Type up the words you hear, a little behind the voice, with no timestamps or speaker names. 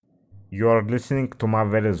You are listening to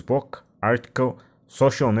Maverick's book article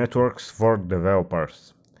Social Networks for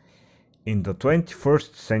Developers. In the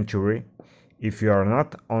 21st century, if you are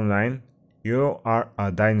not online, you are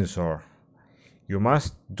a dinosaur. You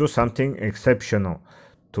must do something exceptional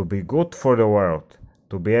to be good for the world,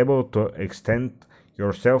 to be able to extend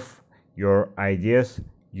yourself, your ideas,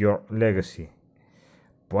 your legacy.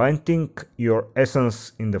 Planting your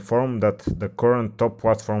essence in the form that the current top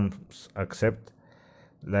platforms accept,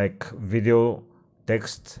 like video,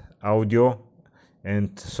 text, audio,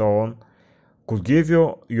 and so on, could give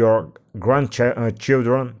you your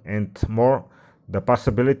grandchildren and more the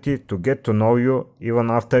possibility to get to know you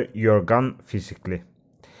even after you're gone physically.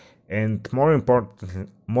 And more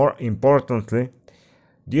importantly,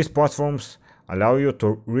 these platforms allow you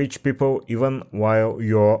to reach people even while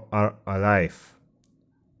you are alive.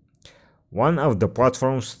 One of the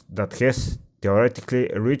platforms that has theoretically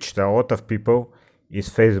reached a lot of people is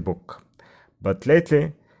Facebook. But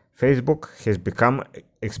lately, Facebook has become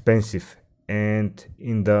expensive and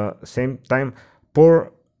in the same time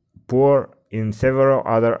poor in several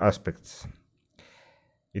other aspects.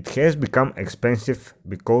 It has become expensive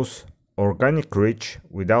because organic reach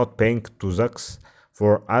without paying to Zucks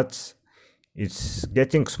for ads is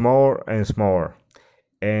getting smaller and smaller.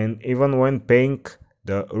 And even when paying,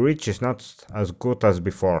 the reach is not as good as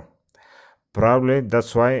before. Probably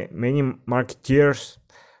that's why many marketeers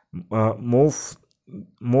uh, move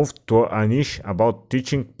moved to a niche about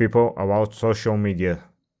teaching people about social media.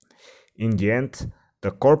 In the end,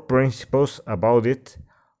 the core principles about it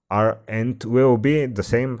are and will be the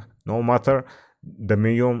same no matter the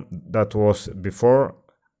medium that was before,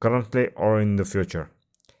 currently, or in the future.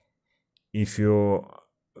 If you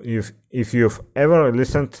if you've ever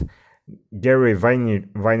listened Gary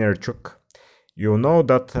Vaynerchuk, you know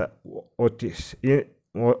that what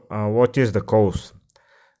is the cause.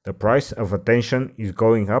 The price of attention is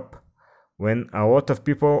going up when a lot of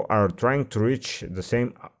people are trying to reach the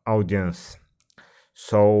same audience.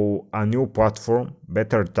 So, a new platform,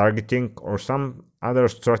 better targeting, or some other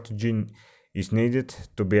strategy is needed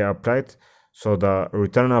to be applied so the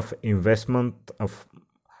return of investment of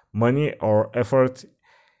money or effort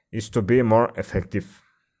is to be more effective.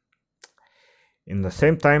 In the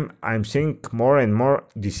same time, I'm seeing more and more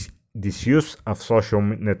disuse of social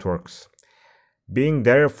networks. Being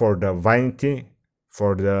there for the vanity,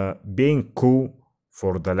 for the being cool,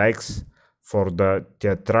 for the likes, for the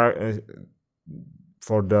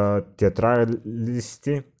for the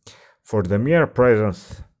theatricality, for the mere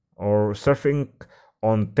presence, or surfing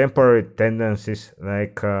on temporary tendencies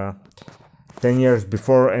like 10 years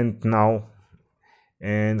before and now,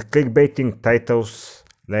 and clickbaiting titles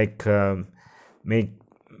like make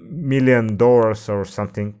 $1 million or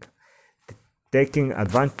something, taking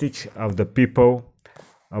advantage of the people,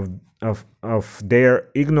 of their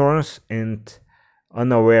ignorance and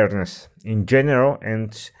unawareness in general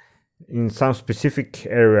and in some specific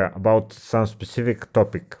area about some specific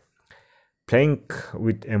topic, playing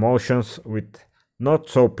with emotions with not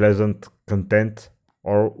so pleasant content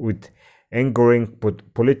or with angering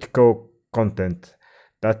political content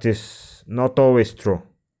that is not always true,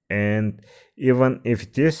 and even if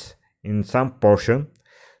it is in some portion,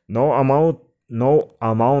 no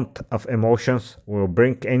amount of emotions will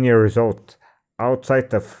bring any result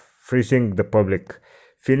outside of freezing the public,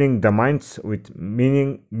 filling the minds with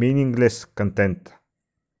meaningless content.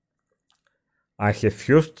 I have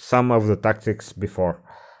used some of the tactics before.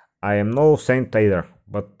 I am no saint either,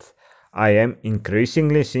 but I am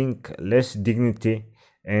increasingly seeing less dignity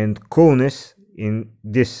and coolness in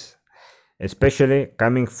this, especially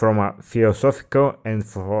coming from a philosophical and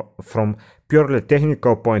from purely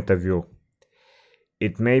technical point of view.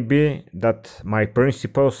 It may be that my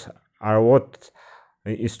principles are what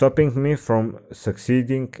is stopping me from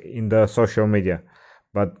succeeding in the social media,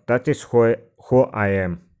 but that is who I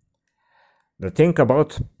am. The thing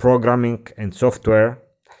about programming and software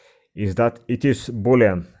is that it is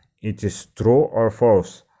Boolean. It is true or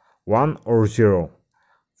false, 1 or 0.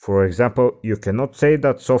 For example, you cannot say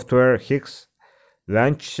that software Higgs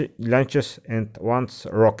launches and wants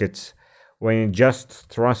rockets when it just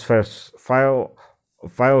transfers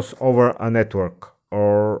files over a network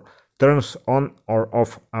or turns on or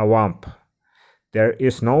off a lamp. There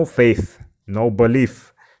is no faith, no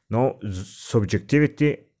belief, no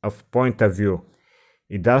subjectivity of point of view.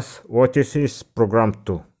 It does what it is programmed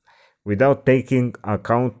to, without taking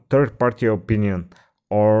account third-party opinion,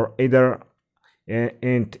 or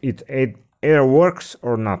and it either works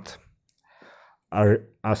or not.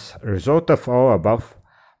 As a result of all above,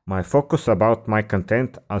 my focus about my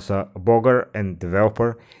content as a blogger and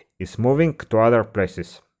developer is moving to other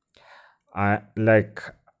places.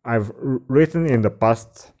 I've written in the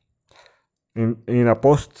past in a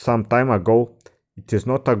post some time ago, it is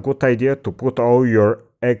not a good idea to put all your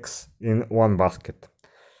eggs in one basket.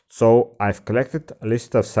 So I've collected a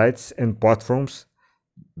list of sites and platforms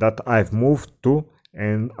that I've moved to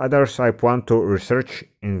and others I plan to research,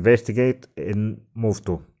 investigate, and move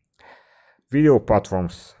to. Video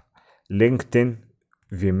platforms: LinkedIn,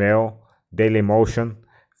 Vimeo, Dailymotion,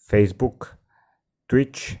 Facebook,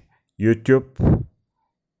 Twitch, YouTube,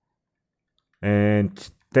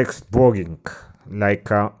 and text blogging, like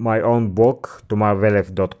my own blog,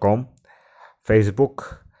 tomarvelev.com,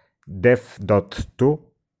 Facebook, dev.to,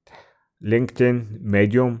 LinkedIn,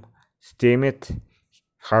 Medium, Steemit,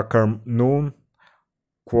 HackerNoon,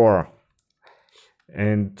 Quora,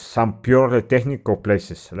 and some purely technical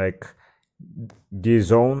places like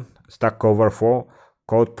DZone, Stack Overflow,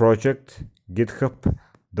 Code Project, GitHub,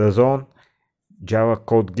 The Zone, Java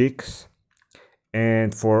Code Geeks,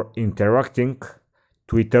 and for interacting,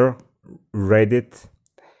 Twitter, Reddit,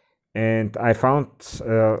 and I found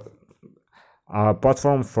a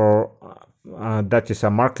platform for that is a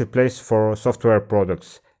marketplace for software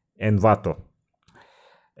products, Envato,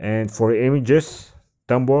 and for images,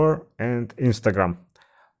 Tumblr and Instagram,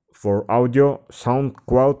 for audio,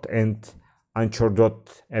 SoundCloud and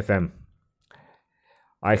Anchor.fm.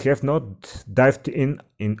 I have not dived in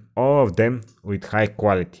all of them with high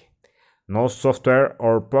quality. No software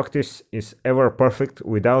or practice is ever perfect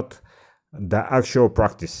without the actual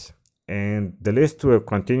practice, and the list will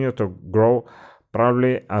continue to grow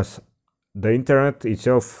probably as the internet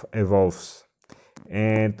itself evolves.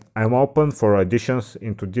 And I'm open for additions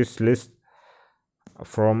into this list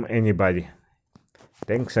from anybody.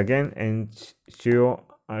 Thanks again and see you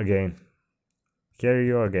again. Hear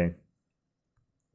you again.